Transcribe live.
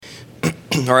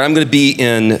All right, I'm going to be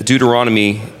in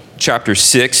Deuteronomy chapter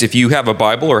 6. If you have a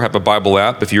Bible or have a Bible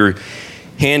app, if your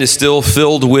hand is still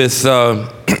filled with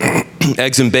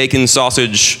eggs and bacon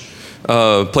sausage,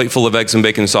 plate full of eggs and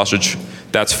bacon sausage,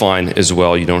 that's fine as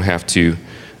well. You don't have to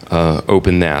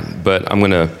open that. But I'm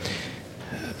going to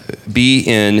be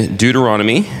in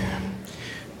Deuteronomy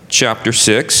chapter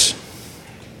 6.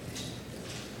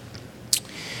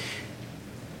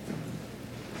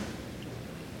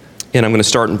 And I'm going to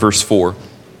start in verse 4.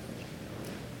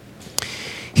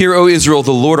 Hear, O Israel,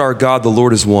 the Lord our God, the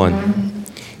Lord is one.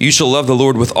 You shall love the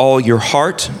Lord with all your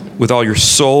heart, with all your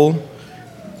soul,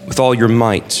 with all your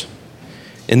might.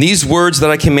 And these words that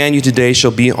I command you today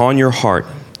shall be on your heart.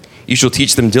 You shall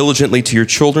teach them diligently to your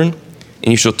children,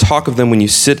 and you shall talk of them when you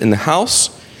sit in the house,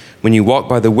 when you walk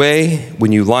by the way,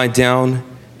 when you lie down,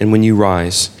 and when you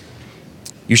rise.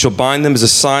 You shall bind them as a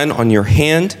sign on your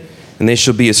hand, and they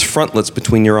shall be as frontlets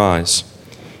between your eyes.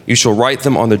 You shall write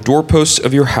them on the doorposts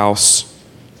of your house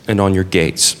and on your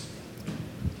gates.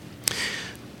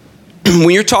 When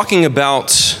you're talking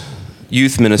about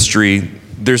youth ministry,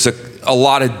 there's a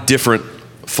lot of different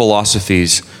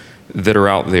philosophies that are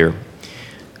out there.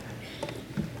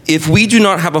 If we do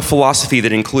not have a philosophy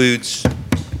that includes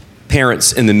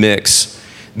parents in the mix,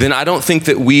 then I don't think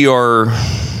that we are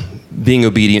being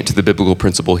obedient to the biblical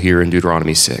principle here in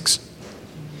Deuteronomy 6.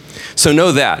 So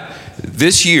know that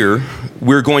this year,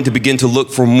 we're going to begin to look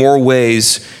for more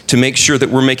ways to make sure that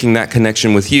we're making that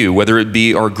connection with you, whether it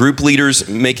be our group leaders,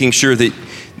 making sure that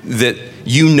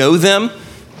you know them,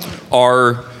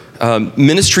 our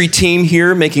ministry team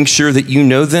here, making sure that you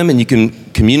know them and you can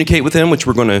communicate with them, which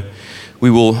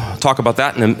we will talk about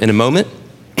that in a moment,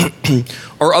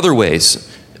 or other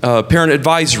ways. Parent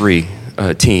advisory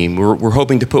team, we're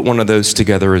hoping to put one of those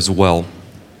together as well.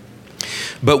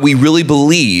 But we really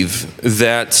believe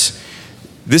that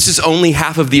this is only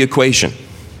half of the equation.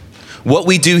 What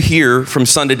we do here from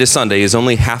Sunday to Sunday is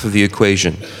only half of the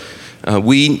equation.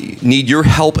 We need your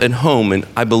help at home, and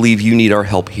I believe you need our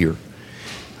help here.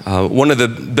 One of the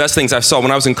best things I saw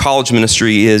when I was in college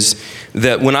ministry is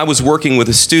that when I was working with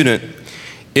a student,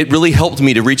 it really helped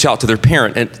me to reach out to their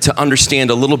parent and to understand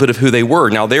a little bit of who they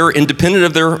were. Now, they're independent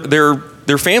of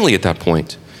their family at that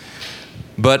point.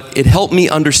 But it helped me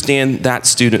understand that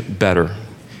student better.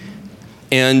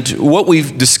 And what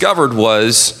we've discovered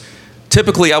was,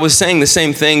 typically I was saying the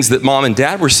same things that mom and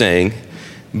dad were saying,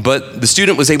 but the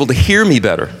student was able to hear me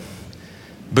better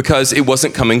because it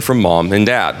wasn't coming from mom and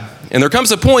dad. And there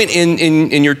comes a point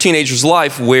in your teenager's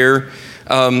life where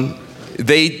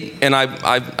they, and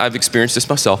I've experienced this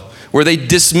myself, where they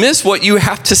dismiss what you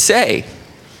have to say.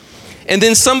 And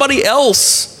then somebody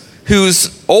else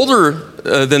who's older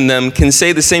than them can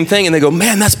say the same thing, and they go,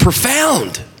 man, that's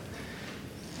profound.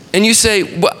 And you say,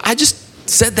 well, I just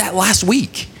said that last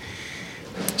week.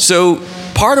 So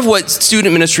part of what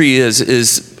student ministry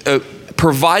is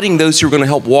providing those who are going to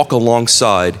help walk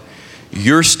alongside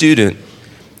your student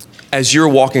as you're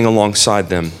walking alongside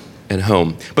them at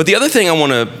home. But the other thing I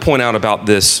want to point out about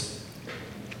this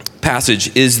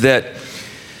passage is that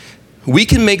we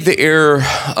can make the error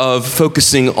of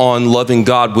focusing on loving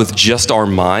God with just our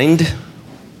mind,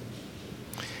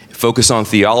 focus on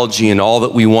theology and all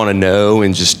that we want to know,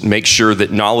 and just make sure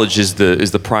that knowledge is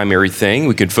the primary thing.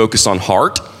 We can focus on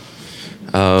heart.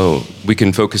 We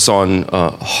can focus on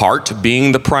heart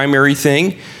being the primary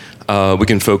thing. We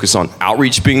can focus on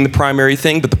outreach being the primary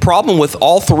thing. But the problem with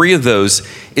all three of those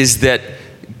is that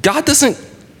God doesn't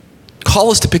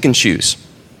call us to pick and choose.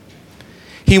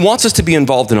 He wants us to be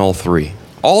involved in all three,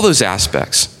 all those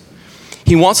aspects.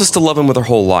 He wants us to love Him with our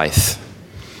whole life.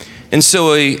 And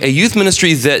so a youth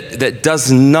ministry that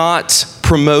does not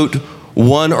promote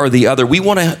one or the other, we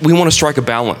want to strike a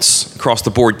balance across the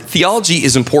board. Theology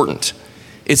is important.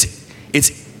 It's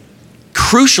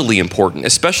crucially important,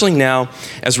 especially now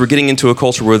as we're getting into a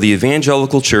culture where the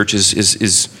evangelical church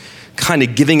is kind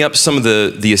of giving up some of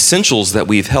the essentials that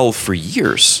we've held for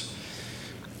years.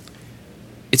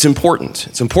 It's important.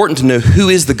 It's important to know who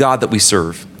is the God that we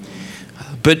serve.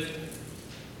 But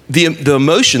the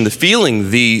emotion, the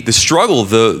feeling, the struggle,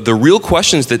 the real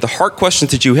questions, the heart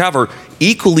questions that you have are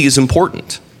equally as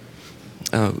important.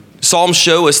 Psalms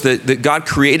show us that God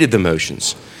created the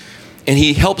emotions, and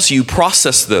He helps you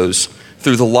process those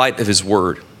through the light of His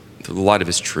Word, through the light of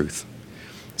His truth.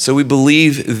 So we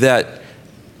believe that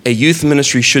a youth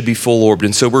ministry should be full-orbed,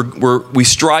 and so we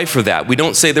strive for that. We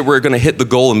don't say that we're going to hit the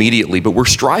goal immediately, but we're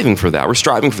striving for that. We're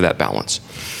striving for that balance.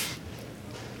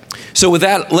 So with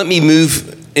that, let me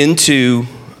move into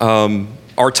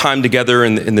our time together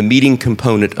in the meeting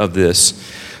component of this.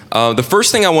 The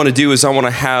first thing I want to do is I want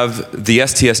to have the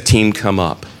STS team come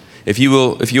up. If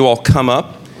you all come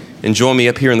up and join me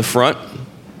up here in the front.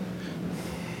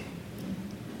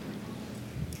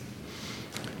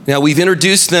 Now, we've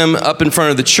introduced them up in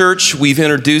front of the church. We've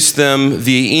introduced them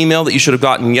via email that you should have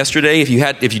gotten yesterday. If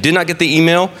you did not get the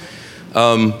email,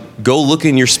 go look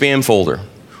in your spam folder.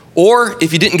 Or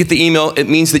if you didn't get the email, it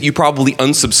means that you probably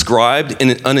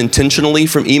unsubscribed unintentionally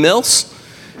from emails,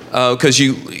 because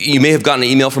you may have gotten an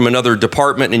email from another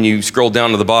department and you scrolled down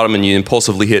to the bottom and you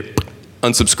impulsively hit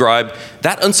unsubscribe.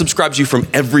 That unsubscribes you from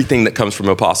everything that comes from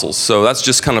Apostles. So that's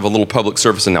just kind of a little public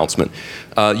service announcement.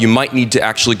 You might need to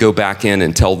actually go back in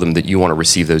and tell them that you want to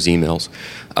receive those emails.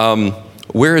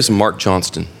 Where is Mark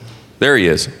Johnston? There he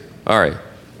is. All right.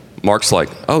 Mark's like,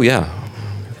 oh yeah.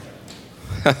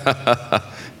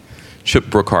 Chip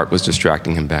Brookhart was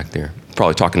distracting him back there.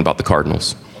 Probably talking about the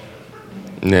Cardinals.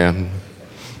 Yeah.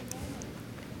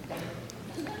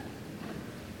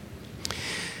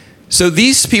 So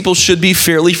these people should be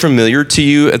fairly familiar to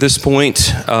you at this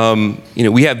point.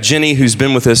 We have Jenny, who's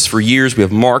been with us for years. We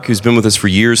have Mark, who's been with us for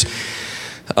years.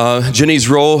 Jenny's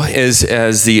role is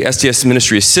as the STS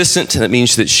ministry assistant. That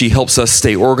means that she helps us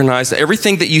stay organized.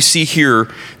 Everything that you see here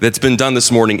that's been done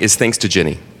this morning is thanks to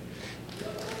Jenny.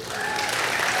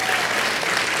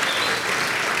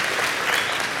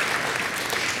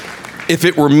 If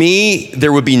it were me,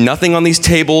 there would be nothing on these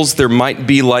tables. There might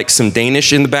be like some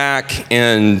Danish in the back,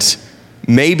 and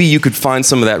maybe you could find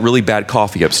some of that really bad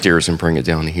coffee upstairs and bring it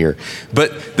down here.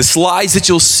 But the slides that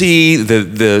you'll see,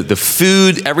 the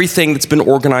food, everything that's been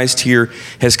organized here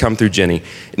has come through Jenny.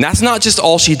 And that's not just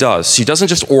all she does. She doesn't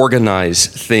just organize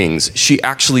things. She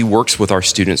actually works with our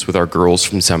students, with our girls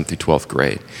from 7th through 12th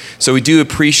grade. So we do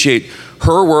appreciate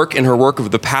her work and her work over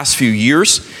the past few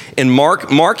years. And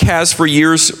Mark has for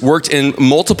years worked in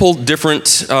multiple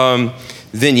different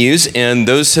venues, and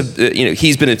those have,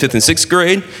 he's been in 5th and 6th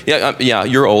grade. Yeah,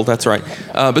 you're old, that's right.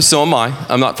 But so am I.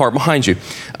 I'm not far behind you.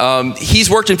 He's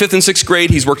worked in 5th and 6th grade.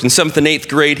 He's worked in 7th and 8th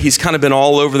grade. He's kind of been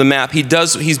all over the map.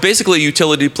 He's basically a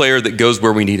utility player that goes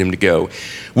where we need him to go.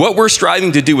 What we're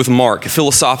striving to do with Mark,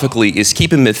 philosophically, is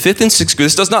keep him at 5th and 6th grade.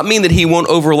 This does not mean that he won't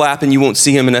overlap and you won't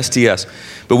see him in STS.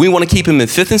 But we want to keep him in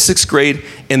 5th and 6th grade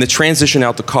and the transition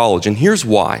out to college. And here's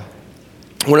why.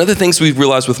 One of the things we've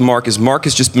realized with Mark is Mark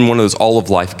has just been one of those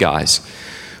all-of-life guys.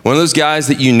 One of those guys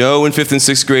that you know in 5th and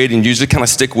 6th grade and usually kind of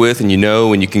stick with, and you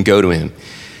know, and you can go to him.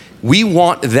 We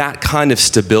want that kind of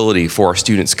stability for our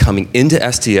students coming into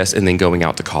STS and then going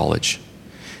out to college.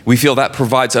 We feel that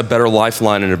provides a better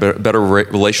lifeline and a better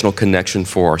relational connection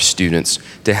for our students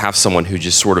to have someone who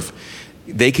just sort of,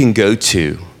 they can go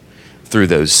to through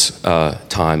those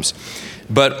times.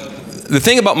 But the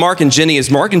thing about Mark and Jenny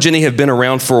is Mark and Jenny have been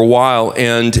around for a while,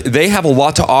 and they have a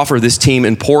lot to offer this team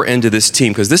and pour into this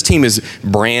team, because this team is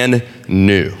brand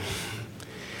new.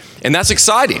 And that's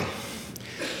exciting.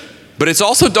 But it's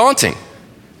also daunting,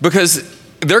 because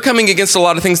they're coming against a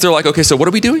lot of things. They're like, okay, so what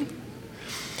are we doing?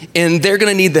 And they're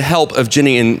going to need the help of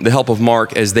Jenny and the help of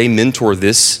Mark as they mentor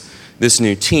this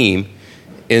new team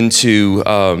into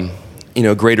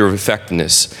greater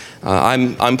effectiveness.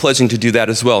 I'm pledging to do that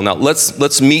as well. Now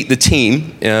let's meet the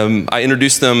team. I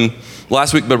introduced them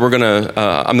last week, but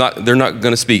they're not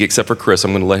gonna speak except for Chris.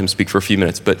 I'm gonna let him speak for a few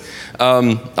minutes. But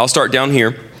I'll start down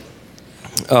here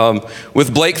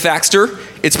with Blake Thaxter.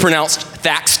 It's pronounced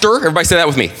Thaxter. Everybody say that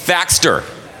with me. Thaxter.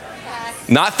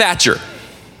 Not Thatcher.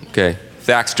 Okay.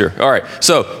 Thaxter. All right.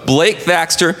 So Blake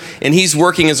Thaxter, and he's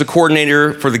working as a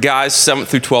coordinator for the guys 7th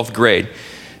through 12th grade.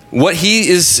 What he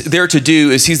is there to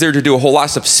do is he's there to do a whole lot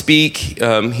of stuff, speak.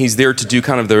 He's there to do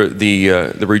kind of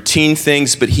the routine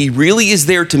things, but he really is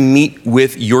there to meet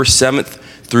with your 7th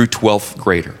through 12th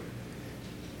grader.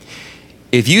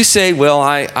 If you say, well,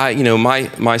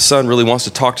 my son really wants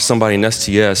to talk to somebody in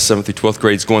STS, 7th through 12th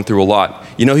grade, is going through a lot.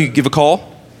 You know who you give a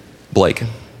call? Blake.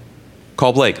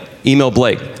 Call Blake. Email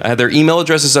Blake. I have their email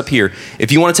addresses up here.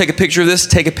 If you want to take a picture of this,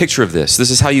 take a picture of this. This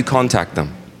is how you contact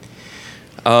them.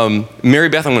 Mary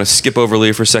Beth, I'm going to skip over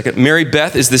Leah for a second. Mary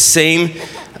Beth is the same.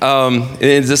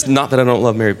 It's just not that I don't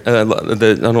love Mary. I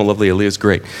don't love Leah. Leah's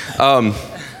great.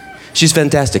 She's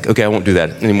fantastic. Okay, I won't do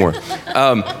that anymore.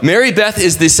 Mary Beth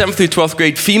is the 7th through 12th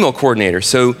grade female coordinator.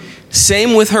 So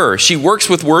same with her. She works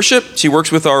with worship. She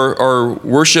works with our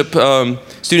worship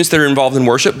students that are involved in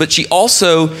worship. But she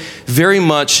also very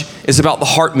much is about the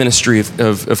heart ministry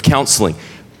of counseling.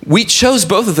 We chose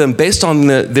both of them based on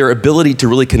their ability to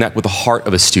really connect with the heart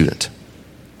of a student.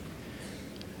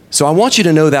 So I want you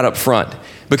to know that up front,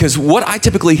 because what I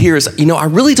typically hear is, I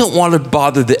really don't want to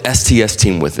bother the STS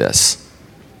team with this.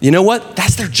 You know what?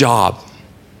 That's their job.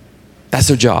 That's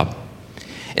their job.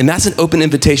 And that's an open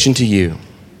invitation to you.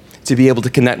 It's to be able to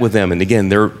connect with them. And again,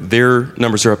 their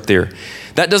numbers are up there.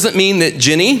 That doesn't mean that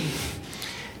Jenny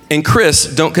and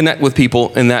Chris don't connect with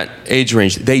people in that age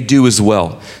range. They do as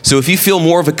well. So if you feel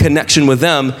more of a connection with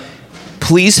them,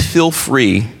 please feel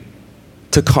free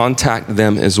to contact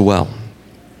them as well.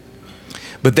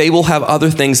 But they will have other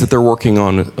things that they're working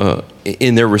on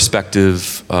in their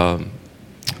respective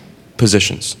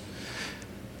positions.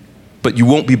 But you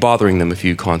won't be bothering them if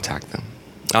you contact them.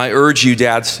 I urge you,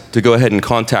 dads, to go ahead and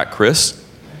contact Chris.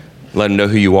 Let him know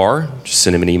who you are. Just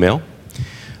send him an email.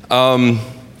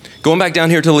 Going back down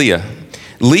here to Leah.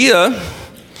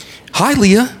 Hi,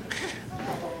 Leah.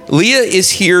 Leah is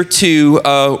here to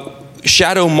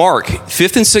shadow Mark,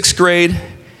 5th and 6th grade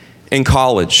in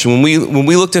college. When we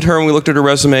looked at her and we looked at her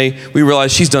resume, we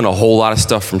realized she's done a whole lot of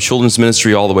stuff from children's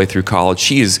ministry all the way through college.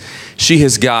 She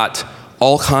has got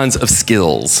all kinds of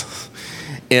skills.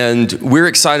 And we're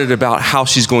excited about how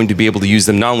she's going to be able to use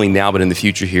them, not only now, but in the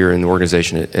future here in the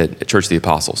organization at Church of the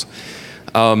Apostles.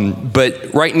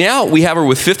 But right now, we have her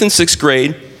with 5th and 6th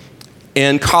grade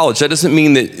and college. That doesn't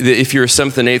mean that if you're a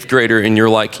 7th and 8th grader and you're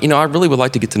like, I really would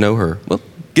like to get to know her. Well,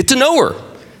 get to know her.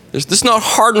 There's not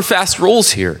hard and fast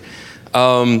rules here.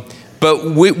 But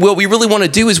what we really want to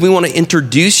do is we want to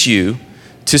introduce you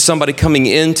to somebody coming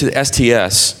into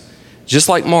STS, just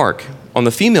like Mark, on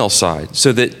the female side,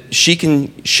 so that she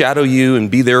can shadow you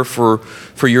and be there for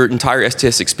your entire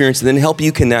STS experience and then help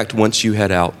you connect once you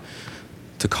head out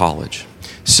to college.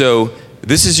 So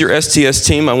this is your STS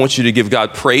team. I want you to give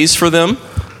God praise for them.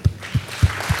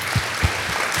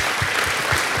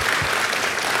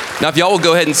 Now, if y'all will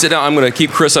go ahead and sit down, I'm going to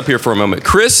keep Chris up here for a moment.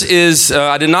 Chris is,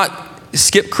 I did not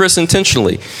skip Chris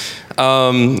intentionally.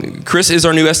 Chris is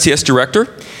our new STS director.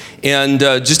 And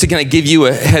just to kind of give you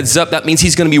a heads up, that means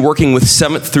he's going to be working with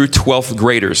 7th through 12th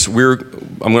graders. I'm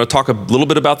going to talk a little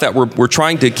bit about that. We're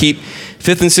trying to keep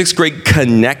 5th and 6th grade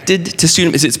connected to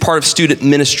student. It's part of student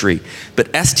ministry. But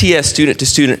STS, student to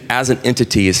student, as an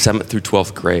entity, is 7th through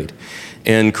 12th grade.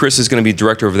 And Chris is going to be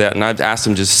director over that. And I've asked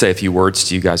him just to say a few words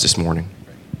to you guys this morning.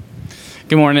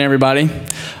 Good morning, everybody.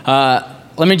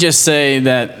 Let me just say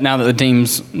that now that the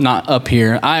team's not up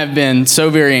here, I have been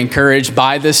so very encouraged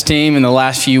by this team in the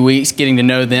last few weeks, getting to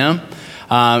know them,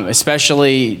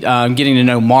 especially getting to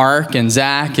know Mark and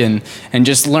Zack and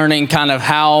just learning kind of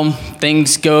how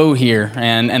things go here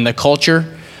and the culture.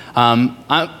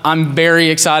 I'm very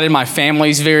excited. My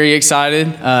family's very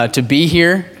excited to be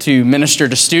here, to minister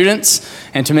to students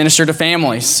and to minister to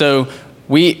families. So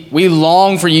we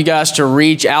long for you guys to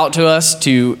reach out to us,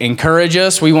 to encourage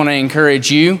us. We want to encourage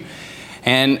you.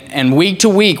 And week to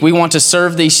week, we want to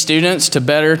serve these students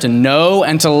to know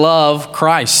and to love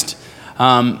Christ.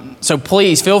 So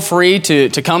please feel free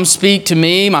to come speak to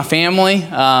me, my family,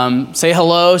 say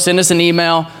hello, send us an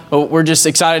email. But we're just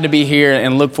excited to be here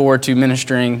and look forward to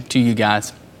ministering to you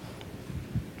guys.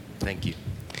 Thank you.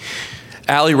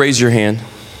 Allie, raise your hand.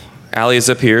 Allie is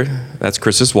up here. That's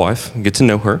Chris's wife. Get to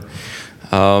know her.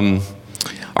 All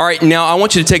right, now I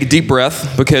want you to take a deep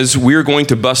breath because we're going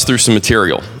to bust through some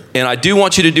material. And I do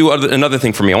want you to do another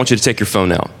thing for me. I want you to take your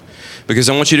phone out because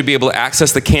I want you to be able to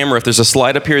access the camera. If there's a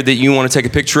slide up here that you want to take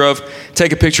a picture of,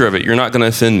 take a picture of it. You're not going to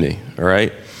offend me, all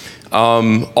right?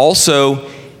 Also,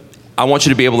 I want you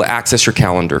to be able to access your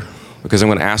calendar because I'm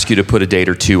going to ask you to put a date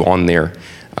or two on there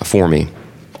for me.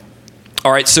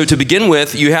 All right, so to begin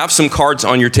with, you have some cards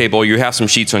on your table. You have some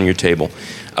sheets on your table.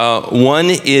 One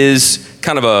is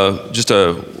kind of just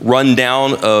a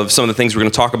rundown of some of the things we're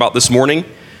going to talk about this morning,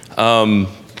 and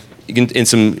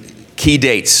some key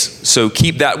dates. So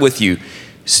keep that with you.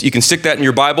 You can stick that in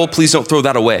your Bible. Please don't throw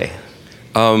that away.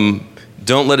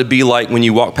 Don't let it be like when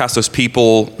you walk past those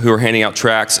people who are handing out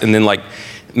tracts, and then like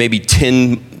maybe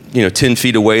 10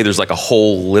 feet away, there's like a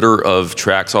whole litter of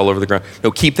tracts all over the ground. No,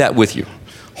 keep that with you.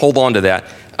 Hold on to that.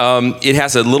 It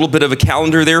has a little bit of a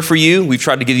calendar there for you. We've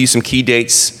tried to give you some key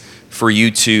dates for you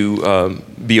to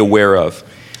be aware of.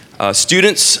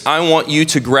 Students, I want you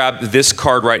to grab this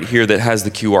card right here that has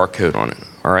the QR code on it,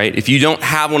 all right? If you don't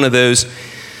have one of those,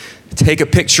 take a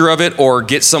picture of it or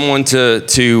get someone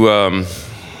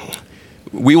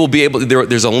we will be able to,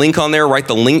 there's a link on there, write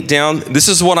the link down. This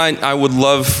is what I would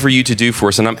love for you to do for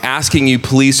us, and I'm asking you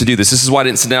please to do this. This is why I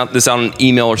didn't send this out on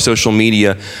email or social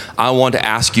media. I want to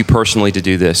ask you personally to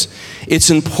do this. It's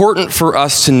important for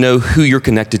us to know who you're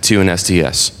connected to in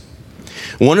STS.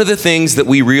 One of the things that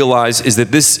we realize is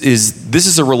that this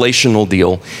is a relational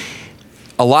deal.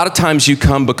 A lot of times you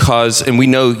come because, and we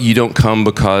know you don't come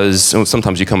because,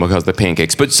 sometimes you come because of the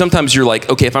pancakes, but sometimes you're like,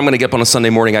 okay, if I'm going to get up on a Sunday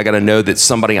morning, I got to know that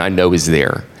somebody I know is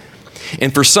there.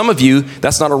 And for some of you,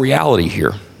 that's not a reality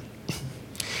here.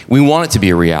 We want it to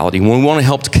be a reality. We want to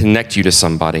help to connect you to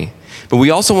somebody. but we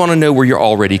also want to know where you're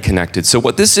already connected. So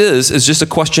what this is just a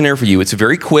questionnaire for you. It's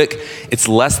very quick. It's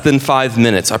less than 5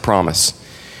 minutes, I promise.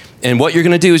 And what you're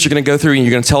going to do is you're going to go through and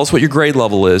you're going to tell us what your grade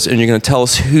level is, and you're going to tell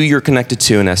us who you're connected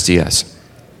to in STS.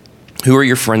 Who are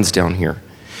your friends down here?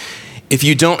 If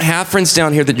you don't have friends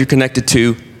down here that you're connected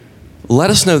to, let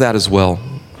us know that as well.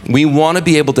 We want to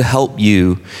be able to help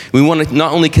you. We want to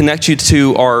not only connect you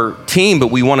to our team,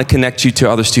 but we want to connect you to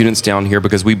other students down here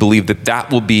because we believe that that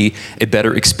will be a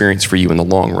better experience for you in the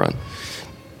long run.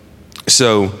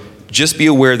 So just be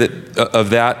aware of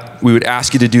that. We would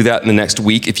ask you to do that in the next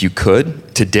week if you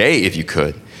could, today if you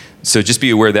could. So just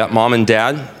be aware that mom and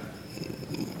dad,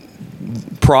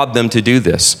 prod them to do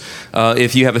this.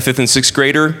 If you have a 5th and 6th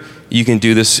grader, you can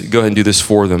do this, go ahead and do this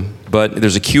for them. But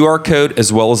there's a QR code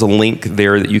as well as a link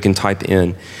there that you can type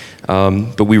in.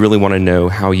 But we really want to know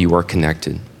how you are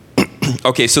connected.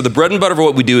 Okay, so the bread and butter of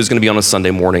what we do is going to be on a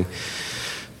Sunday morning.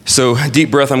 So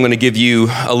deep breath, I'm going to give you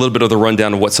a little bit of the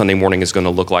rundown of what Sunday morning is going to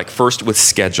look like. First with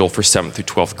schedule for 7th through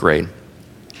 12th grade.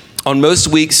 On most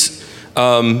weeks,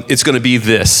 it's going to be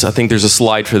this. I think there's a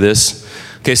slide for this.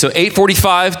 Okay, so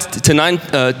 8:45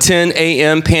 to 10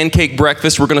 a.m. pancake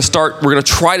breakfast. We're going to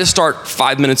try to start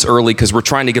 5 minutes early because we're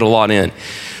trying to get a lot in.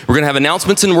 We're going to have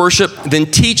announcements and worship, then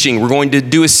teaching. We're going to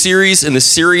do a series, and the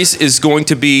series is going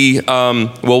to be,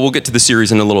 we'll get to the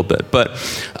series in a little bit, but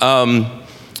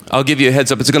I'll give you a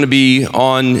heads up. It's going to be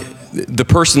on the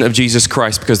person of Jesus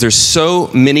Christ because there's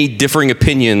so many differing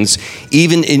opinions,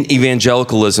 even in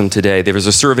evangelicalism today. There was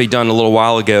a survey done a little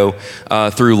while ago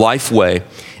through Lifeway.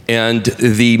 And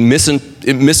the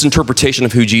misinterpretation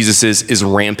of who Jesus is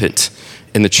rampant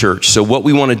in the church. So what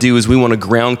we want to do is we want to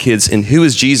ground kids in who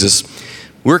is Jesus.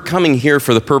 We're coming here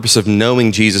for the purpose of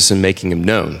knowing Jesus and making him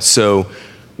known. So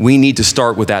we need to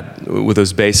start with that, with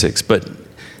those basics. But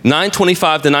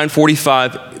 9:25 to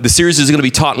 9:45, the series is going to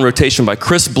be taught in rotation by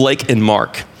Chris, Blake, and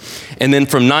Mark. And then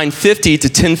from 9:50 to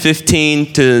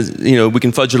 10:15 to, we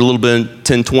can fudge it a little bit,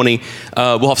 10:20,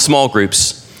 we'll have small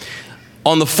groups.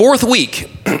 On the 4th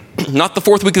week, not the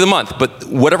 4th week of the month, but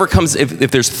whatever comes, if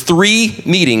there's 3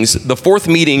 meetings, the 4th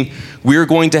meeting, we're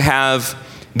going to have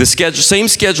the same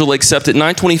schedule, except at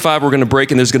 9:25, we're going to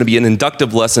break and there's going to be an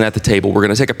inductive lesson at the table. We're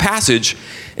going to take a passage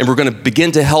and we're going to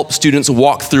begin to help students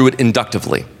walk through it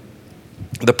inductively.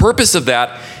 The purpose of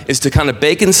that is to kind of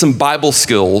bake in some Bible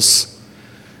skills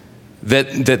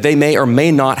that they may or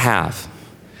may not have,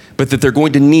 but that they're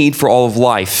going to need for all of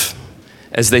life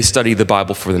as they study the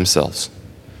Bible for themselves.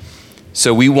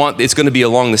 So it's going to be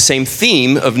along the same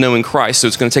theme of knowing Christ. So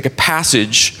it's going to take a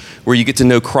passage where you get to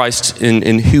know Christ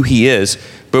in who he is,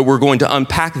 but we're going to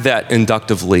unpack that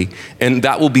inductively, and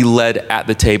that will be led at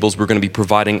the tables. We're going to be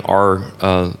providing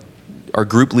our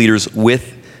group leaders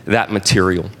with that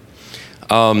material.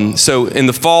 So in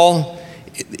the fall,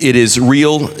 it is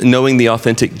real, knowing the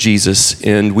authentic Jesus,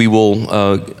 and we will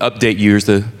update you.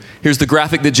 Here's the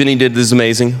graphic that Jenny did. This is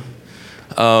amazing.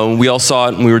 We all saw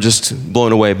it and we were just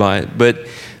blown away by it. But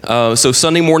so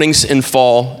Sunday mornings in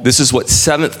fall, this is what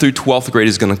 7th through 12th grade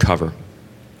is going to cover.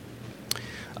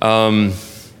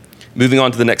 Moving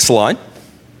on to the next slide.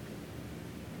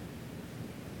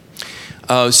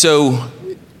 So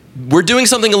we're doing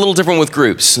something a little different with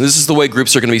groups. This is the way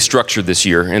groups are going to be structured this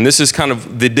year. And this is kind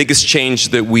of the biggest change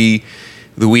that we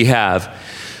have.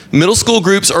 Middle school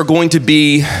groups are going to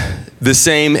be the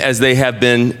same as they have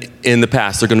been in the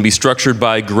past. They're going to be structured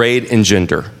by grade and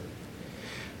gender.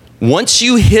 Once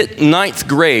you hit 9th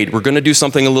grade, we're going to do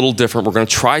something a little different. We're going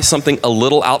to try something a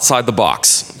little outside the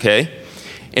box, okay?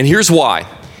 And here's why.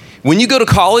 When you go to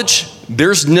college,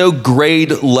 there's no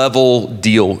grade level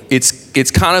deal.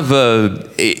 It's kind of a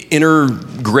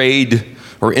inter-grade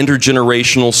or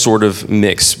intergenerational sort of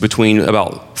mix between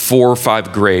about 4 or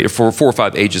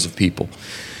 5 ages of people.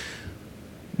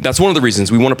 That's one of the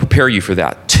reasons we want to prepare you for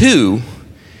that. 2,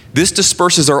 this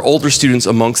disperses our older students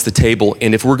amongst the table.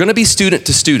 And if we're going to be student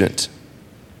to student,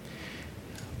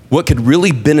 what could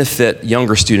really benefit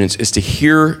younger students is to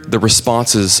hear the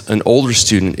responses an older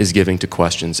student is giving to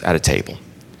questions at a table.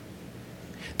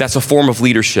 That's a form of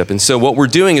leadership. And so what we're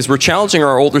doing is we're challenging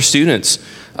our older students.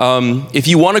 If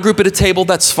you want a group at a table,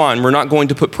 that's fine. We're not going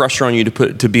to put pressure on you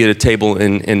to be at a table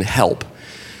and help.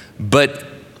 But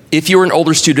if you're an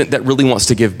older student that really wants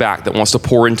to give back, that wants to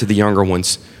pour into the younger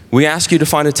ones, we ask you to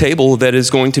find a table that is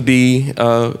going to be, there's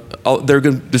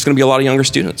going to be a lot of younger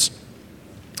students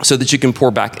so that you can pour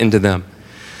back into them.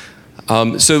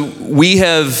 So we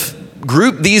have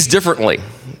grouped these differently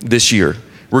this year.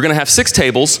 We're going to have 6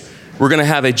 tables. We're going to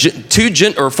have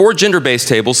 4 gender-based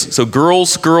tables, so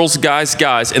girls,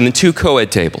 guys, and then 2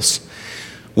 co-ed tables.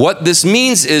 What this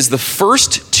means is the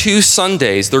first 2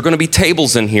 Sundays, there are going to be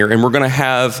tables in here, and we're going to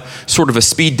have sort of a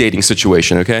speed dating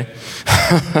situation, okay?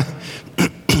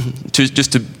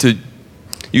 to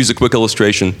use a quick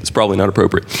illustration, it's probably not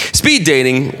appropriate. Speed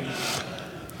dating,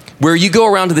 where you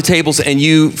go around to the tables and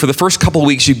you, for the first couple of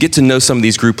weeks, you get to know some of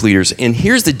these group leaders. And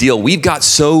here's the deal. We've got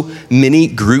so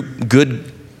many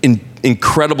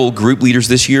incredible group leaders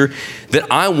this year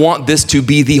that I want this to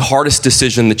be the hardest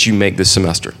decision that you make this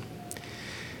semester.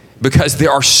 Because there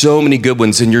are so many good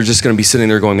ones, and you're just going to be sitting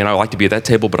there going, man, I like to be at that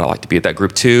table, but I like to be at that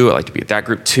group too. I like to be at that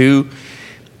group too.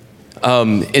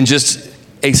 And just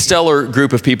a stellar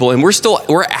group of people, and we're still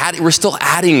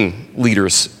adding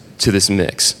leaders to this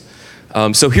mix.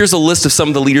 So here's a list of some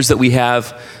of the leaders that we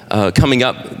have coming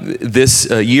up this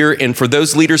year. And for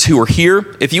those leaders who are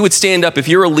here, if you would stand up, if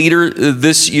you're a leader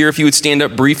this year, if you would stand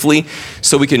up briefly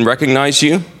so we can recognize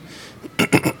you.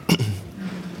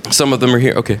 Some of them are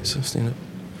here. Okay, so stand up.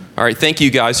 All right, thank you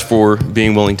guys for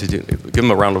being willing to do it. Give them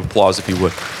a round of applause if you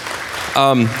would.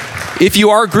 If you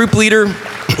are a group leader,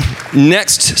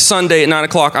 next Sunday at 9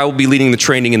 o'clock, I will be leading the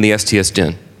training in the STS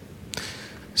den.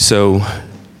 So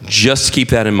just keep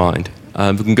that in mind.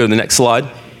 We can go to the next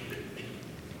slide.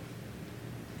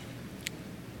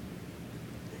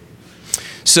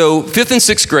 So 5th and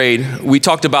 6th grade, we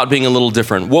talked about being a little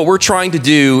different. What we're trying to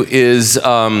do is,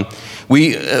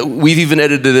 we've even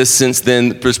edited this since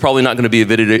then. There's probably not going to be a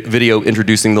video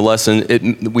introducing the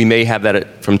lesson. We may have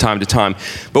that from time to time.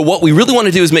 But what we really want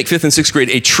to do is make 5th and 6th grade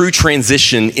a true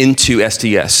transition into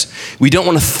STS. We don't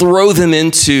want to throw them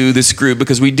into this group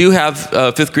because we do have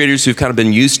 5th graders who've kind of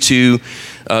been used to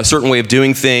a certain way of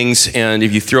doing things. And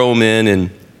if you throw them in,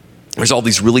 and there's all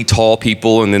these really tall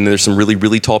people, and then there's some really,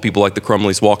 really tall people like the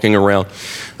Crumleys walking around.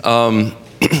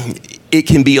 It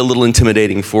can be a little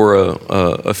intimidating for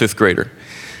a 5th grader.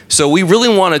 So we really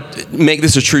want to make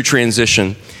this a true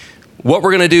transition. What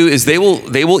we're going to do is they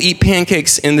will eat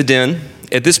pancakes in the den.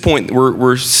 At this point,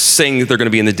 we're saying that they're going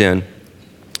to be in the den.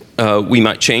 We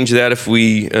might change that if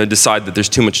we decide that there's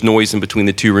too much noise in between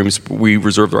the 2 rooms. We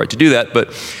reserve the right to do that. But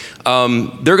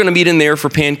they're going to meet in there for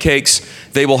pancakes.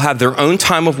 They will have their own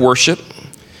time of worship.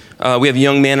 We have a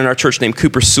young man in our church named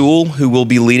Cooper Sewell who will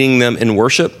be leading them in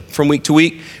worship from week to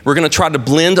week. We're going to try to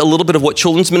blend a little bit of what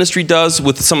children's ministry does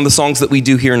with some of the songs that we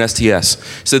do here in STS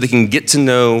so they can get to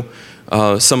know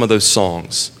some of those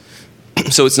songs.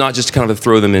 So it's not just kind of to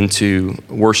throw them into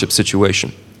worship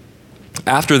situation.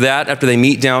 After that, after they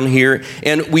meet down here,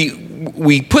 and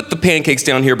we put the pancakes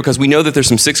down here because we know that there's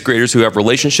some 6th graders who have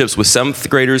relationships with 7th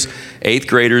graders, 8th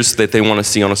graders that they want to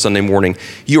see on a Sunday morning.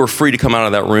 You are free to come out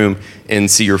of that room and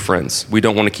see your friends. We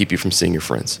don't want to keep you from seeing your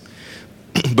friends.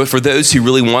 But for those who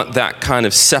really want that kind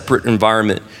of separate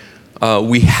environment,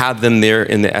 we have them there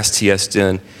in the STS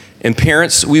den. And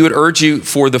parents, we would urge you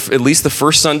for at least the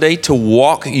first Sunday to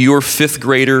walk your 5th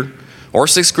grader or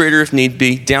 6th grader if need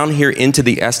be, down here into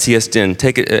the STS den.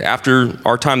 After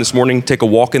our time this morning, take a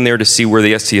walk in there to see where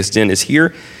the STS den is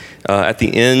here. At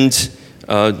the end,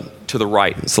 to the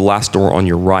right. It's the last door on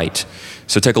your right.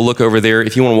 So take a look over there.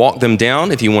 If you want to walk them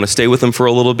down, if you want to stay with them for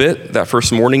a little bit that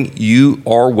first morning, you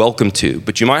are welcome to.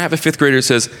 But you might have a 5th grader that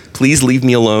says, please leave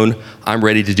me alone. I'm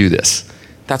ready to do this.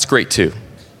 That's great too.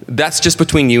 That's just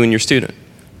between you and your student.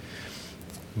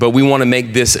 But we want to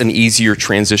make this an easier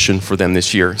transition for them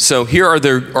this year. So here are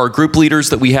our group leaders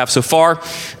that we have so far.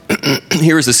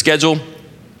 Here is the schedule.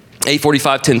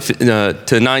 8:45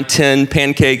 to 9:10,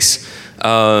 pancakes,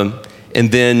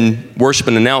 and then worship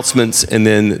and announcements, and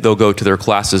then they'll go to their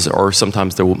classes, or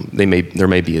sometimes there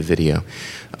may be a video.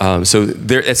 So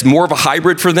it's more of a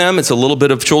hybrid for them. It's a little bit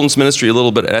of children's ministry, a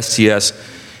little bit of STS.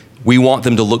 We want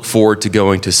them to look forward to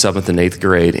going to 7th and 8th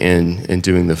grade and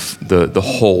doing the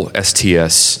whole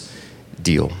STS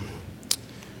deal.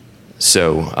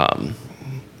 So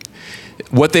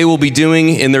what they will be doing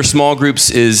in their small groups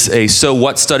is a So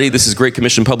What study. This is Great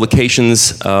Commission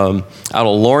Publications out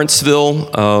of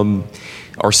Lawrenceville,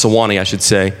 or Sewanee, I should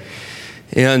say.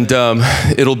 And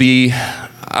it'll be,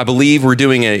 I believe we're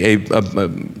doing a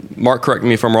Mark, correct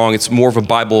me if I'm wrong, it's more of a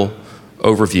Bible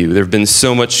overview. There have been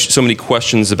so many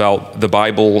questions about the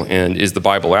Bible, and is the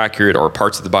Bible accurate, or are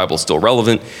parts of the Bible still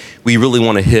relevant? We really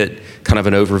want to hit kind of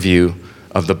an overview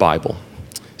of the Bible.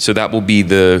 So that will be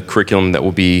the curriculum that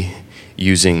we'll be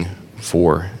using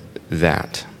for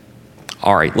that.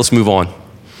 All right, let's move on.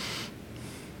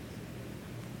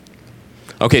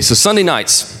 Okay, so Sunday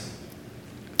nights.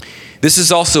 This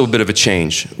is also a bit of a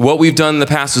change. What we've done in the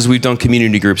past is we've done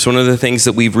community groups. One of the things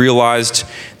that we've realized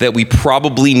that we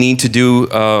probably need to do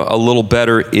a little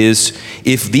better is,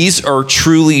 if these are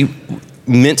truly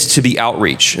meant to be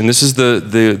outreach, and this is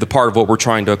the part of what we're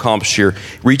trying to accomplish here,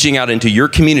 reaching out into your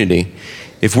community,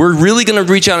 If we're really going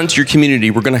to reach out into your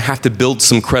community, we're going to have to build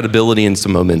some credibility and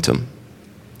some momentum.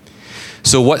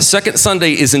 So what Second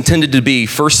Sunday is intended to be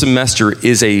first semester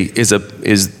is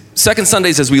Second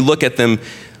Sundays, as we look at them,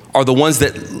 are the ones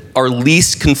that are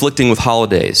least conflicting with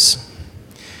holidays.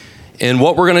 And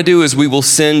what we're going to do is we will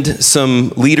send some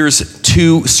leaders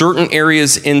to certain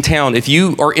areas in town. If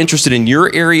you are interested in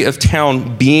your area of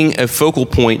town being a focal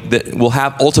point that will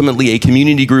have ultimately a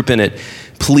community group in it,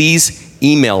 please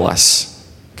email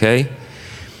us, okay?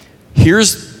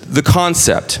 Here's the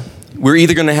concept. We're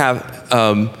either going to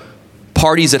have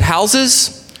parties at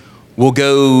houses, we'll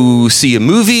go see a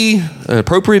movie, an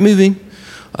appropriate movie,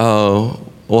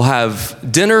 we'll have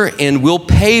dinner, and we'll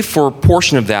pay for a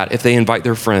portion of that if they invite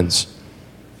their friends.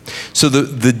 So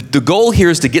the goal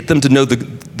here is to get them to know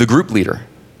the group leader,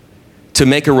 to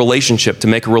make a relationship, to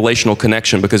make a relational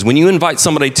connection. Because when you invite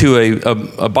somebody to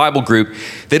a Bible group,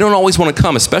 they don't always want to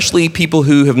come, especially people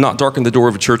who have not darkened the door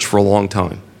of a church for a long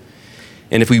time.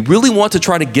 And if we really want to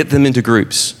try to get them into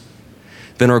groups,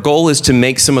 then our goal is to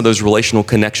make some of those relational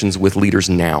connections with leaders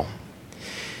now.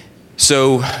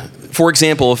 So, for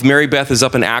example, if Mary Beth is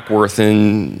up in Ackworth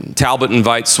and Talbot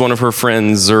invites one of her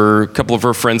friends or a couple of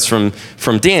her friends from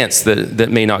dance that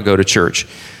may not go to church,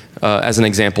 as an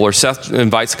example, or Seth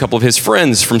invites a couple of his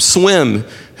friends from swim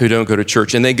who don't go to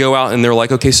church, and they go out and they're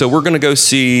like, okay, so we're going to go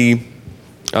see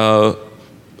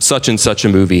such and such a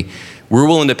movie. We're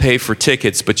willing to pay for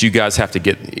tickets, but you guys have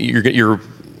to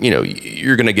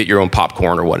you're going to get your own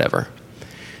popcorn or whatever.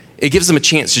 It gives them a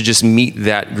chance to just meet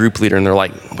that group leader, and they're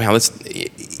like, wow,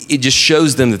 it just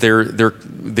shows them that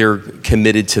they're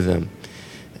committed to them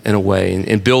in a way,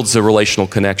 and builds a relational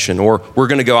connection. Or we're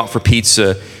going to go out for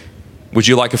pizza. Would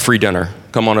you like a free dinner?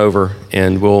 Come on over,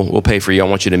 and we'll pay for you. I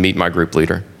want you to meet my group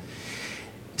leader.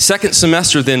 Second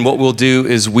semester, then, what we'll do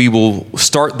is we will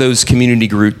start those community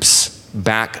groups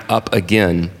back up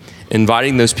again,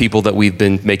 inviting those people that we've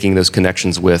been making those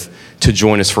connections with to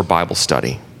join us for Bible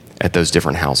study at those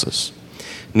different houses.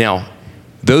 Now,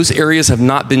 those areas have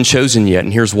not been chosen yet,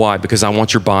 and here's why, because I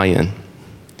want your buy-in.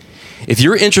 If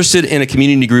you're interested in a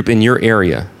community group in your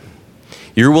area,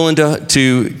 you're willing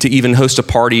to even host a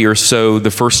party or so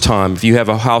the first time, if you have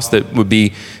a house that would be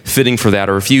fitting for that,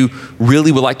 or if you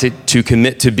really would like to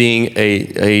commit to being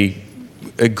a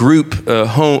group, a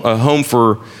home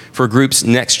for groups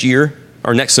next year,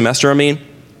 or next semester,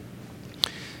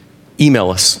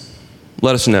 email us.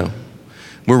 Let us know.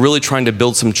 We're really trying to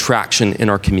build some traction in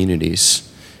our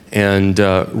communities and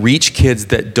reach kids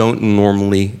that don't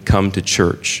normally come to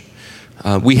church.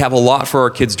 We have a lot for our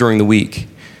kids during the week.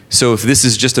 So if this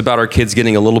is just about our kids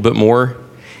getting a little bit more,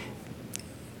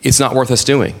 it's not worth us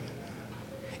doing.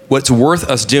 What's worth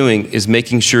us doing is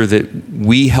making sure that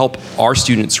we help our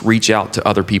students reach out to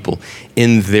other people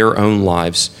in their own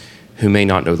lives who may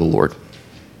not know the Lord.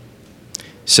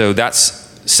 So that's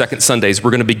Second Sundays.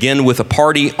 We're going to begin with a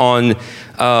party on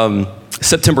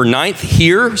September 9th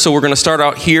here. So we're going to start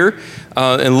out here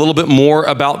and a little bit more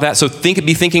about that. So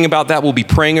be thinking about that. We'll be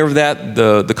praying over that.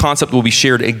 The concept will be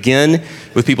shared again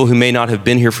with people who may not have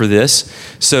been here for this.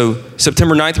 So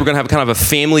September 9th, we're going to have kind of a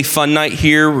family fun night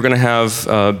here. We're going to have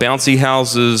bouncy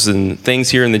houses and things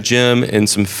here in the gym and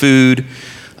some food.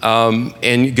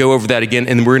 And go over that again,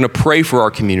 and we're going to pray for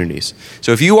our communities.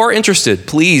 So if you are interested,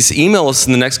 please email us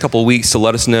in the next couple of weeks to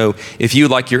let us know if you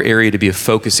would like your area to be a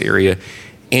focus area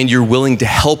and you're willing to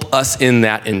help us in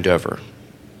that endeavor.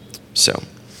 So,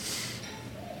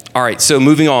 all right, so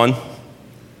moving on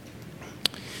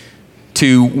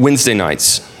to Wednesday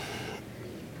nights.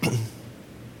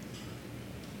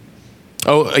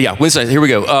 Oh, yeah, Wednesday nights, here we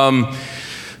go.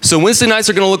 So Wednesday nights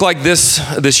are going to look like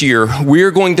this year.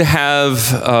 We're going to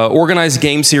have organized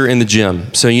games here in the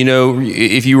gym. So,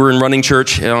 if you were in running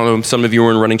church, I don't know, some of you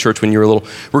were in running church when you were little,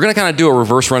 we're going to kind of do a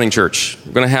reverse running church.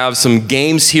 We're going to have some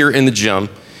games here in the gym.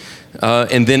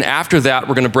 And then after that,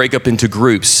 we're going to break up into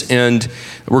groups. And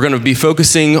we're going to be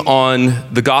focusing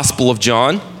on the Gospel of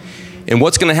John. And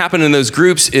what's going to happen in those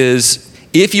groups is,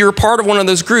 if you're a part of one of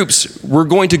those groups, we're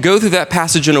going to go through that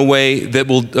passage in a way that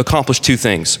will accomplish two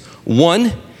things.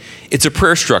 One, it's a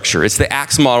prayer structure. It's the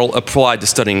Acts model applied to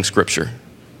studying Scripture.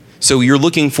 So you're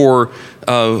looking for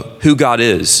who God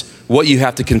is, what you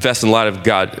have to confess in light of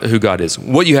God, who God is,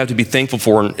 what you have to be thankful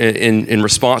for in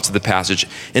response to the passage,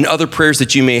 and other prayers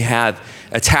that you may have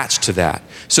attached to that.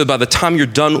 So by the time you're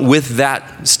done with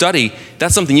that study,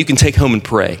 that's something you can take home and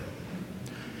pray.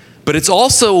 But it's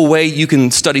also a way you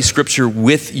can study Scripture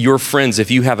with your friends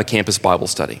if you have a campus Bible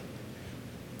study.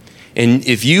 And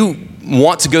if you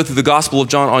want to go through the Gospel of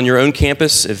John on your own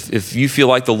campus, if you feel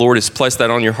like the Lord has placed that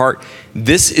on your heart,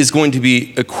 this is going to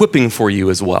be equipping for you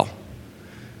as well.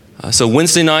 So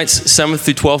Wednesday nights, 7th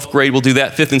through 12th grade, we'll do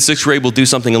that. 5th and 6th grade, we'll do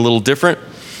something a little different.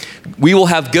 We will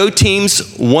have Go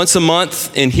Teams once a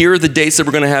month, and here are the dates that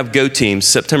we're going to have Go Teams.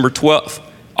 September 12th,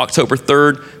 October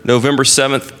 3rd, November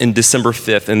 7th, and December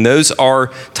 5th. And those are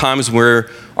times where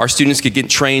our students could get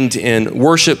trained in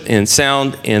worship and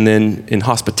sound, and then in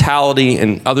hospitality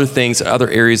and other things, other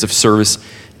areas of service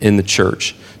in the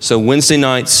church. So Wednesday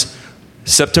nights,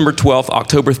 September 12th,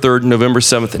 October 3rd, November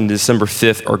 7th, and December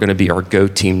 5th are going to be our Go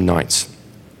Team nights.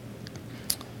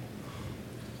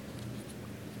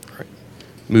 All right.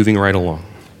 Moving right along.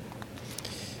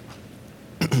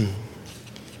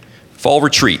 Fall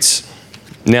retreats.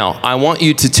 Now, I want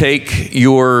you to take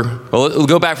we'll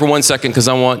go back for 1 second because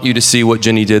I want you to see what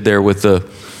Jenny did there with the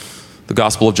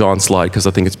Gospel of John slide, because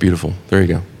I think it's beautiful. There you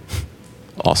go.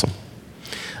 Awesome.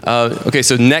 Okay,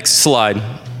 so next slide.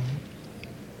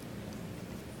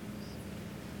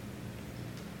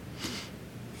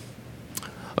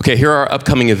 Okay, here are our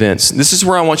upcoming events. This is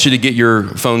where I want you to get your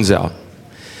phones out.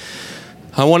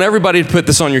 I want everybody to put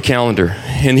this on your calendar.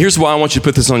 And here's why I want you to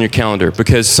put this on your calendar,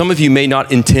 because some of you may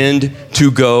not intend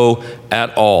to go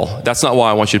at all. That's not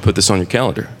why I want you to put this on your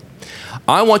calendar.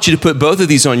 I want you to put both of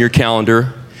these on your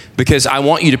calendar because I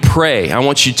want you to pray. I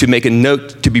want you to make a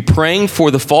note to be praying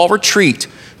for the fall retreat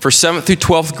for 7th through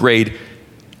 12th grade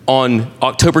on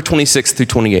October 26th through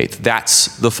 28th.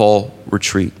 That's the fall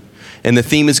retreat. And the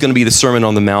theme is going to be the Sermon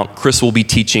on the Mount. Chris will be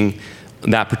teaching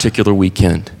that particular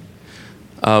weekend.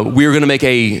 We are going to make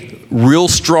a real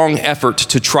strong effort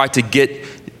to try to get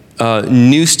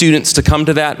new students to come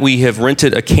to that. We have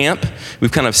rented a camp.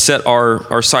 We've kind of set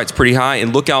our sights pretty high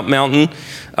in Lookout Mountain.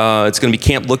 It's going to be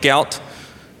Camp Lookout.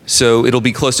 So it'll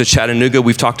be close to Chattanooga.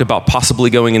 We've talked about possibly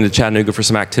going into Chattanooga for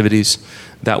some activities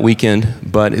that weekend,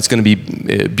 but it's going to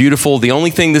be beautiful. The only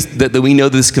thing that we know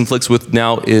this conflicts with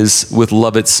now is with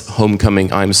Lovett's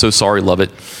homecoming. I'm so sorry,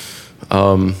 Lovett.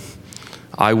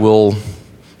 I will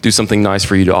do something nice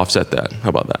for you to offset that. How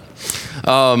about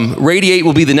that? Radiate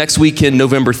will be the next weekend,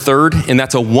 November 3rd, and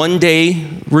that's a one-day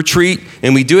retreat.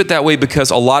 And we do it that way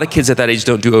because a lot of kids at that age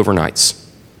don't do overnights.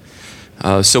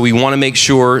 So we want to make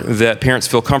sure that parents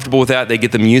feel comfortable with that. They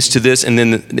get them used to this. And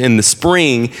then in the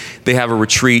spring, they have a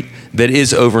retreat that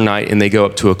is overnight, and they go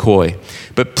up to Akoi.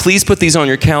 But please put these on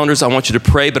your calendars. I want you to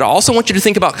pray, but I also want you to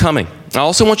think about coming. I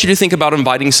also want you to think about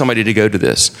inviting somebody to go to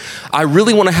this. I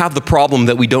really want to have the problem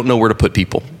that we don't know where to put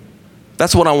people.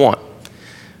 That's what I want.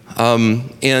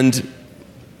 And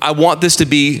I want this to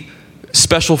be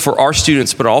special for our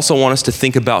students, but I also want us to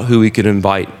think about who we could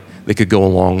invite that could go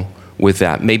along with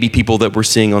that. Maybe people that we're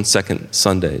seeing on second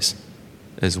Sundays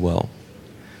as well.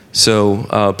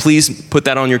 So please put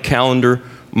that on your calendar.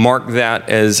 Mark that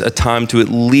as a time to at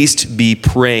least be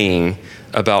praying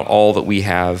about all that we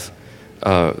have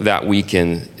that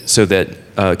weekend, so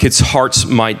that kids' hearts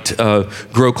might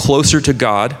grow closer to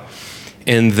God,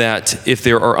 and that if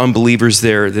there are unbelievers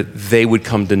there, that they would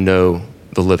come to know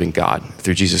the living God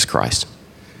through Jesus Christ.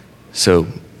 So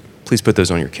please put those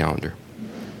on your calendar.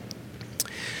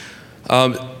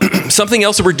 Something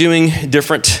else that we're doing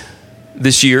different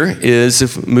this year is,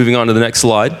 if moving on to the next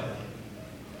slide.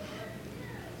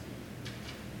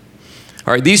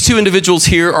 All right, these two individuals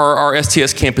here are our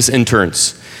STS campus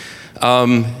interns.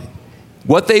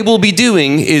 What they will be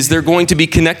doing is they're going to be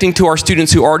connecting to our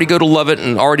students who already go to Lovett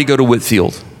and already go to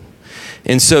Whitfield.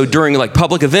 And so during like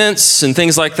public events and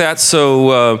things like that,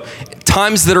 so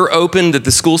times that are open that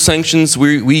the school sanctions,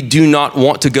 we do not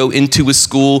want to go into a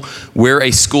school where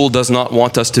a school does not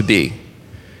want us to be.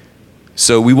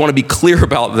 So we want to be clear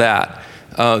about that.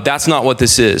 That's not what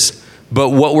this is. But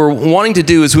what we're wanting to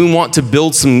do is we want to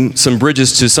build some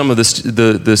bridges to some of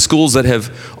the schools that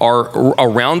are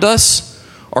around us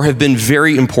or have been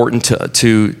very important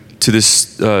to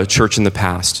this church in the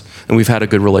past. And we've had a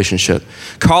good relationship.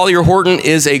 Collier Horton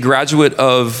is a graduate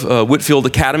of Whitfield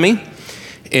Academy,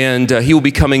 and he will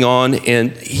be coming on,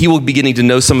 and he will be getting to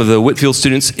know some of the Whitfield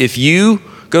students. If you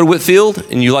go to Whitfield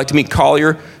and you'd like to meet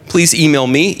Collier, please email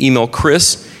me, email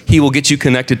Chris. He will get you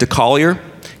connected to Collier.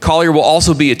 Collier will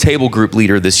also be a table group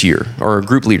leader this year, or a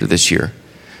group leader this year.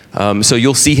 So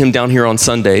you'll see him down here on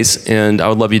Sundays, and I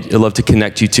would love to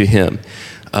connect you to him.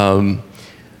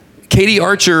 Katie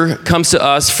Archer comes to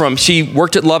us she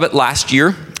worked at Lovett last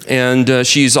year, and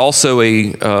she's also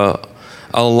a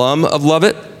alum of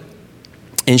Lovett,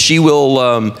 and she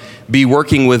will be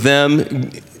working with them,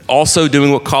 also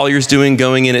doing what Collier's doing,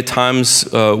 going in at times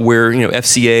where,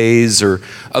 FCAs or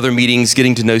other meetings,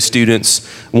 getting to know students,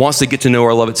 wants to get to know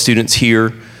our Lovett students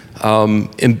here,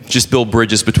 and just build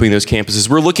bridges between those campuses.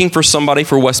 We're looking for somebody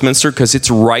for Westminster because it's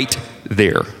right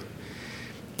there.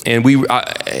 And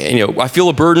I feel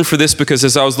a burden for this because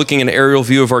as I was looking at an aerial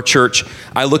view of our church,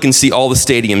 I look and see all the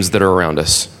stadiums that are around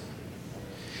us.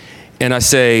 And I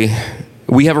say,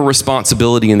 we have a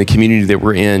responsibility in the community that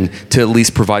we're in to at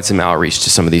least provide some outreach to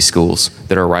some of these schools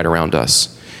that are right around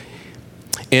us.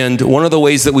 And one of the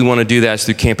ways that we want to do that is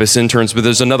through campus interns, but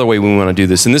there's another way we want to do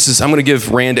this. And I'm going to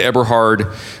give Rand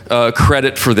Eberhard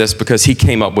credit for this because he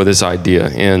came up with this idea.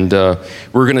 And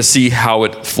we're going to see how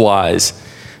it flies.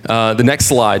 The next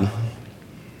slide.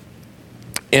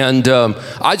 And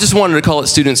I just wanted to call it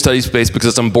Student Study Space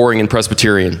because I'm boring and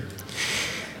Presbyterian.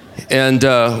 And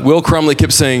Will Crumley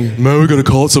kept saying, man, we got to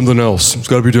call it something else. It's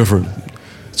got to be different.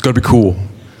 It's got to be cool.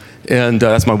 And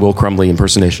that's my Will Crumley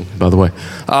impersonation, by the way.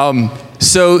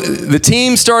 So the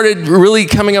team started really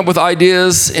coming up with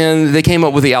ideas, and they came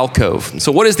up with the alcove.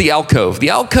 So what is the alcove? The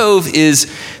alcove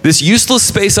is this useless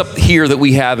space up here that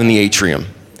we have in the atrium.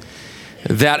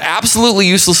 That absolutely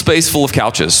useless space full of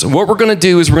couches. What we're going to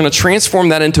do is we're going to transform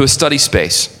that into a study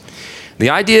space.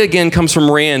 The idea, again, comes from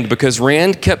Rand because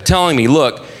Rand kept telling me,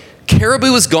 look,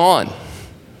 Caribou is gone.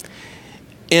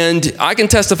 And I can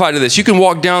testify to this. You can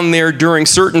walk down there during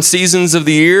certain seasons of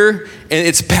the year, and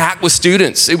it's packed with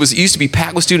students. It used to be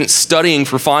packed with students studying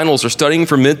for finals or studying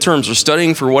for midterms or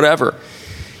studying for whatever.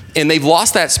 And they've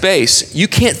lost that space. You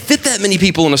can't fit that many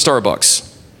people in a Starbucks.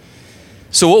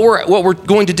 So what we're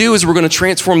going to do is we're going to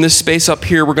transform this space up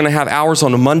here. We're going to have hours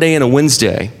on a Monday and a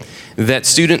Wednesday that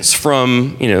students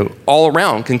from all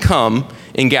around can come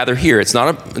and gather here. It's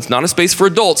not a space for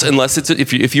adults unless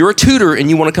if you're a tutor and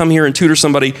you want to come here and tutor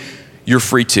somebody, you're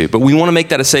free to. But we want to make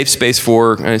that a safe space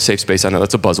safe space. I know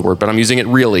that's a buzzword, but I'm using it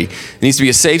really. It needs to be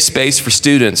a safe space for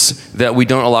students that we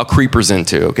don't allow creepers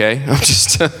into. Okay, I'm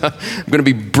going to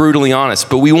be brutally honest,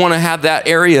 but we want to have that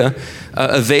area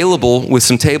available with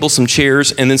some tables, some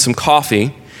chairs, and then some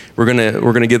coffee. We're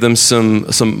gonna give them some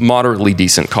moderately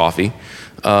decent coffee.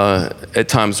 At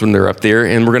times when they're up there,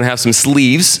 and we're going to have some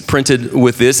sleeves printed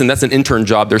with this, and that's an intern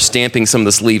job. They're stamping some of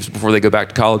the sleeves before they go back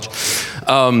to college.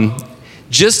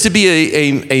 Just to be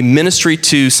a ministry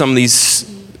to some of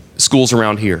these schools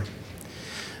around here,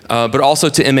 but also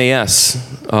to MAS.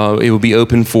 It will be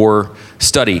open for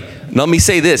study. Now, let me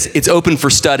say this: it's open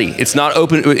for study. It's not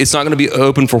open. It's not going to be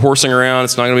open for horsing around.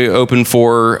 It's not going to be open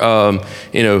for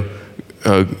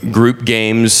group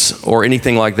games or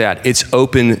anything like that. It's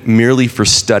open merely for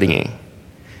studying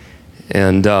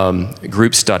and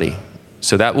group study.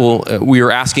 So that we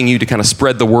are asking you to kind of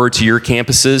spread the word to your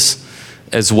campuses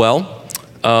as well.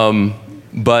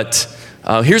 But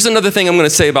here's another thing I'm going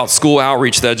to say about school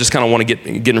outreach that I just kind of want to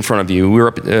get in front of you. We're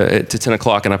up to 10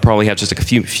 o'clock, and I probably have just a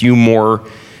few more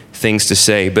things to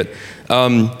say. But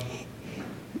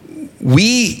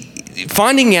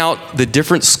finding out the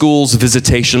different schools'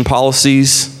 visitation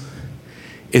policies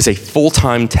is a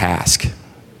full-time task.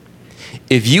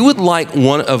 If you would like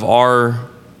one of our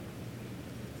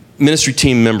ministry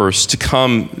team members to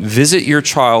come visit your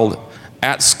child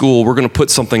at school, we're going to put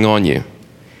something on you.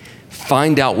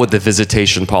 Find out what the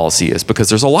visitation policy is, because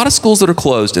there's a lot of schools that are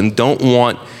closed and don't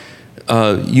want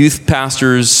youth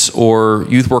pastors or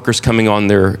youth workers coming on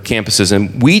their campuses.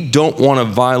 And we don't want to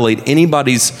violate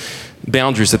anybody's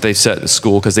boundaries that they've set in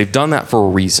school, because they've done that for a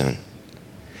reason.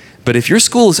 But if your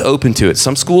school is open to it,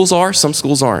 some schools are, some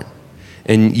schools aren't,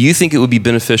 and you think it would be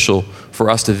beneficial for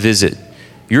us to visit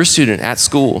your student at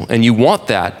school, and you want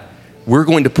that, we're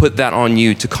going to put that on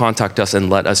you to contact us and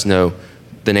let us know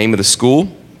the name of the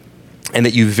school and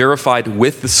that you verified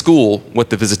with the school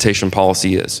what the visitation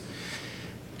policy is.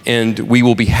 And we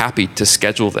will be happy to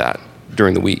schedule that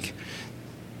during the week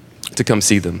to come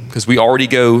see them, because we already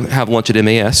go have lunch at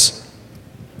MAS.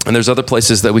 And there's other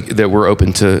places that we're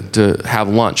open to have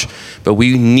lunch, but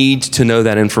we need to know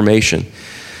that information.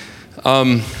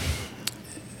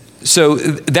 So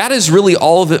that is really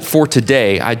all of it for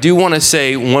today. I do want to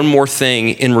say one more thing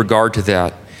in regard to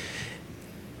that.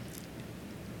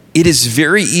 It is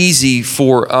very easy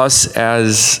for us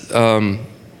as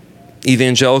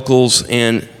evangelicals,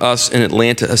 and us in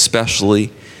Atlanta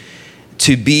especially,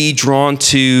 to be drawn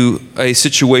to a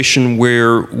situation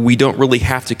where we don't really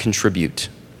have to contribute.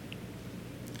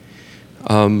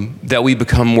 That we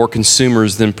become more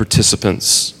consumers than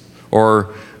participants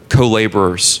or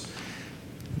co-laborers.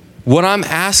 What I'm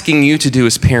asking you to do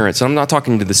as parents, and I'm not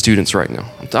talking to the students right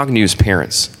now, I'm talking to you as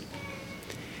parents.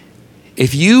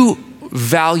 If you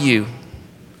value,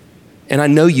 and I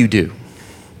know you do,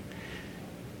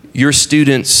 your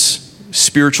students'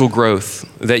 spiritual growth,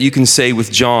 that you can say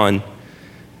with John,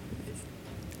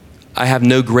 I have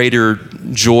no greater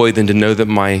joy than to know that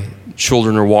my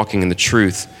children are walking in the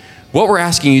truth. What we're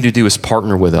asking you to do is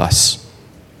partner with us.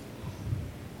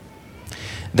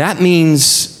 That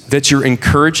means that you're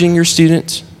encouraging your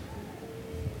students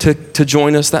to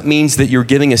join us. That means that you're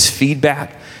giving us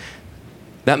feedback.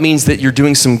 That means that you're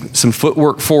doing some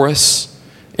footwork for us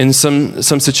in some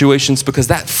situations, because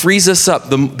that frees us up.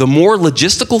 The more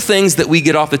logistical things that we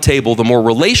get off the table, the more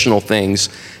relational things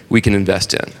we can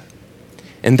invest in.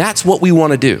 And that's what we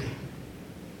want to do.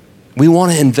 We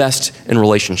want to invest in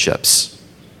relationships.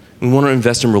 We want to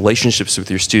invest in relationships with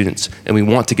your students, and we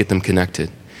want to get them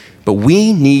connected. But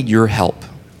we need your help.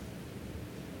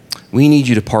 We need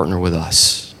you to partner with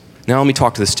us. Now let me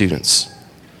talk to the students.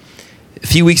 A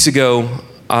few weeks ago,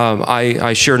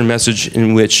 I shared a message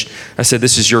in which I said,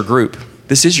 this is your group.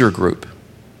 This is your group.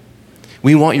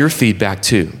 We want your feedback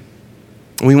too.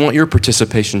 We want your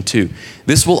participation too.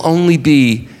 This will only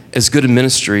be as good a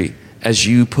ministry as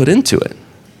you put into it.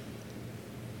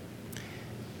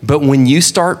 But when you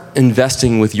start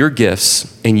investing with your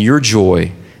gifts and your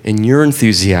joy and your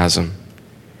enthusiasm,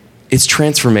 it's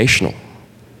transformational.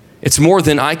 It's more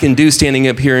than I can do standing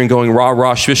up here and going rah,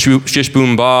 rah, shish, shish,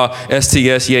 boom, bah,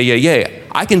 STS, yeah, yeah, yeah.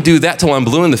 I can do that till I'm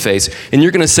blue in the face. And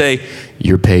you're going to say,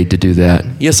 you're paid to do that.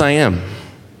 Yes, I am.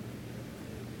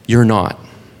 You're not.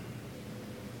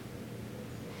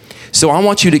 So I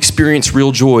want you to experience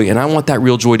real joy, and I want that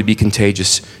real joy to be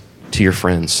contagious to your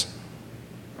friends.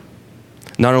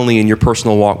 Not only in your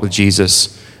personal walk with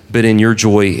Jesus, but in your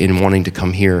joy in wanting to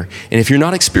come here. And if you're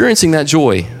not experiencing that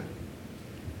joy,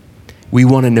 we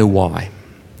want to know why.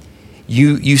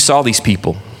 You saw these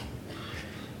people.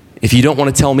 If you don't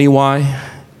want to tell me why,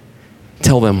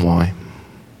 tell them why.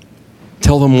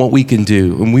 Tell them what we can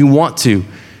do. And we want to,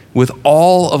 with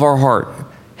all of our heart,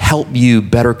 help you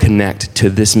better connect to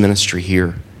this ministry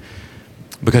here.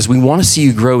 Because we want to see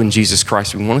you grow in Jesus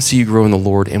Christ. We want to see you grow in the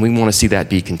Lord, and we want to see that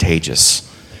be contagious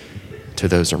to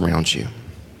those around you.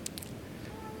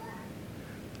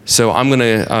 So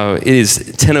it is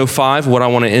 10:05. What I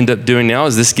want to end up doing now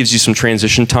is this gives you some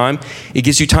transition time. It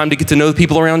gives you time to get to know the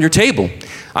people around your table.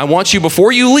 I want you,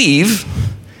 before you leave,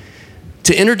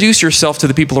 to introduce yourself to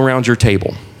the people around your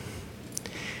table.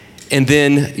 And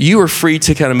then you are free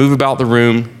to kind of move about the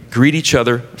room, greet each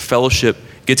other, fellowship,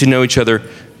 get to know each other,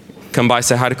 come by,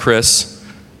 say hi to Chris,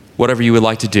 whatever you would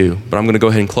like to do. But I'm going to go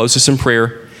ahead and close this in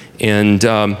prayer. And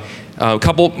a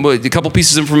couple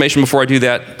pieces of information before I do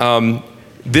that.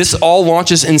 This all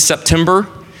launches in September,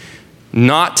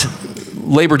 not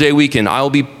Labor Day weekend. I will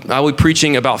be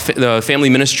preaching about the family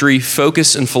ministry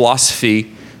focus and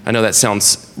philosophy. I know that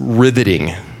sounds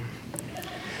riveting.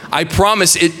 I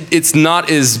promise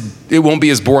it won't be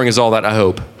as boring as all that, I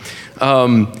hope.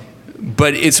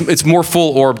 But it's more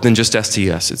full orb than just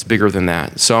STS. It's bigger than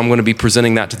that. So I'm going to be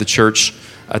presenting that to the church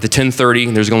at the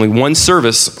 10:30. There's only one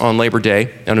service on Labor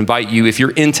Day. I'd invite you, if you're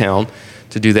in town,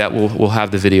 to do that. We'll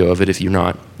have the video of it if you're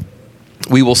not.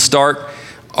 We will start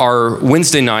our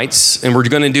Wednesday nights, and we're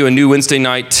going to do a new Wednesday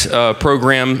night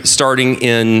program starting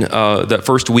in the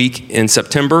first week in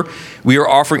September. We are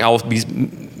offering, I'll be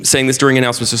saying this during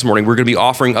announcements this morning, we're going to be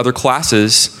offering other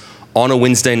classes on a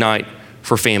Wednesday night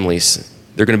for families.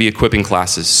 They're going to be equipping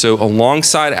classes. So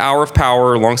alongside Hour of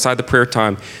Power, alongside the prayer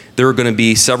time, there are going to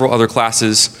be several other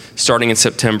classes starting in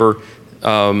September,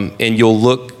 and you'll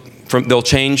look. They'll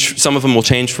change. Some of them will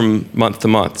change from month to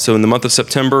month. So in the month of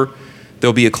September,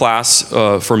 there'll be a class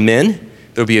for men.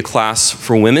 There'll be a class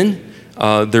for women.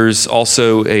 There's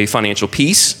also a financial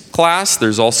peace class.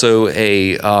 There's also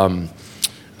a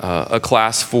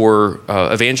class for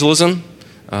evangelism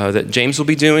that James will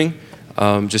be doing.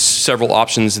 Just several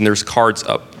options, and there's cards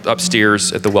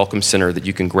upstairs at the Welcome Center that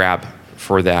you can grab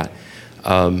for that.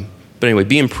 But anyway,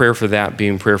 be in prayer for that. Be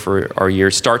in prayer for our year.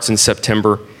 It starts in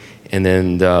September. And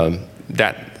then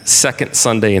that second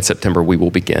Sunday in September, we will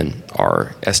begin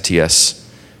our STS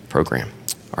program.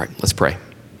 All right, let's pray.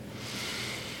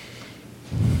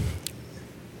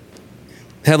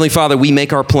 Heavenly Father, we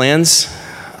make our plans.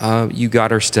 You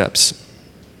guide our steps.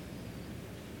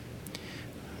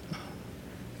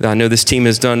 I know this team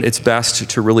has done its best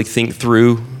to really think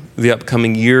through the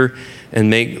upcoming year and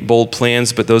make bold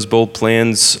plans, but those bold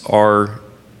plans are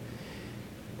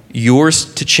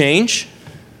yours to change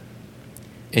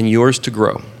and yours to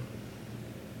grow.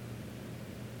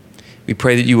 We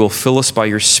pray that you will fill us by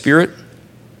your Spirit,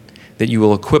 that you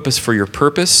will equip us for your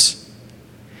purpose,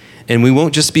 and we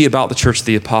won't just be about the Church of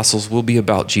the Apostles, we'll be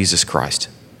about Jesus Christ.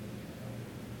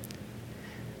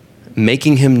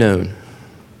 Making him known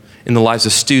in the lives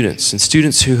of students, and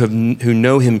students who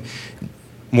know him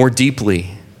more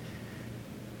deeply,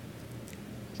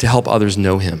 to help others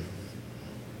know him.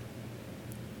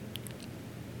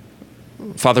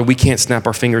 Father, we can't snap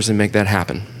our fingers and make that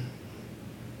happen.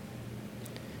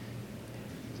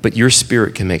 But your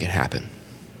Spirit can make it happen.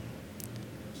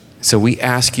 So we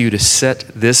ask you to set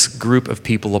this group of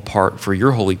people apart for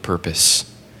your holy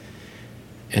purpose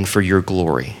and for your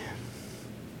glory.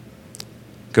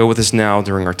 Go with us now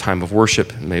during our time of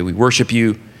worship. May we worship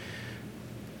you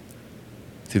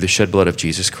through the shed blood of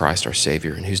Jesus Christ, our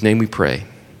Savior, in whose name we pray.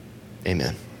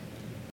 Amen.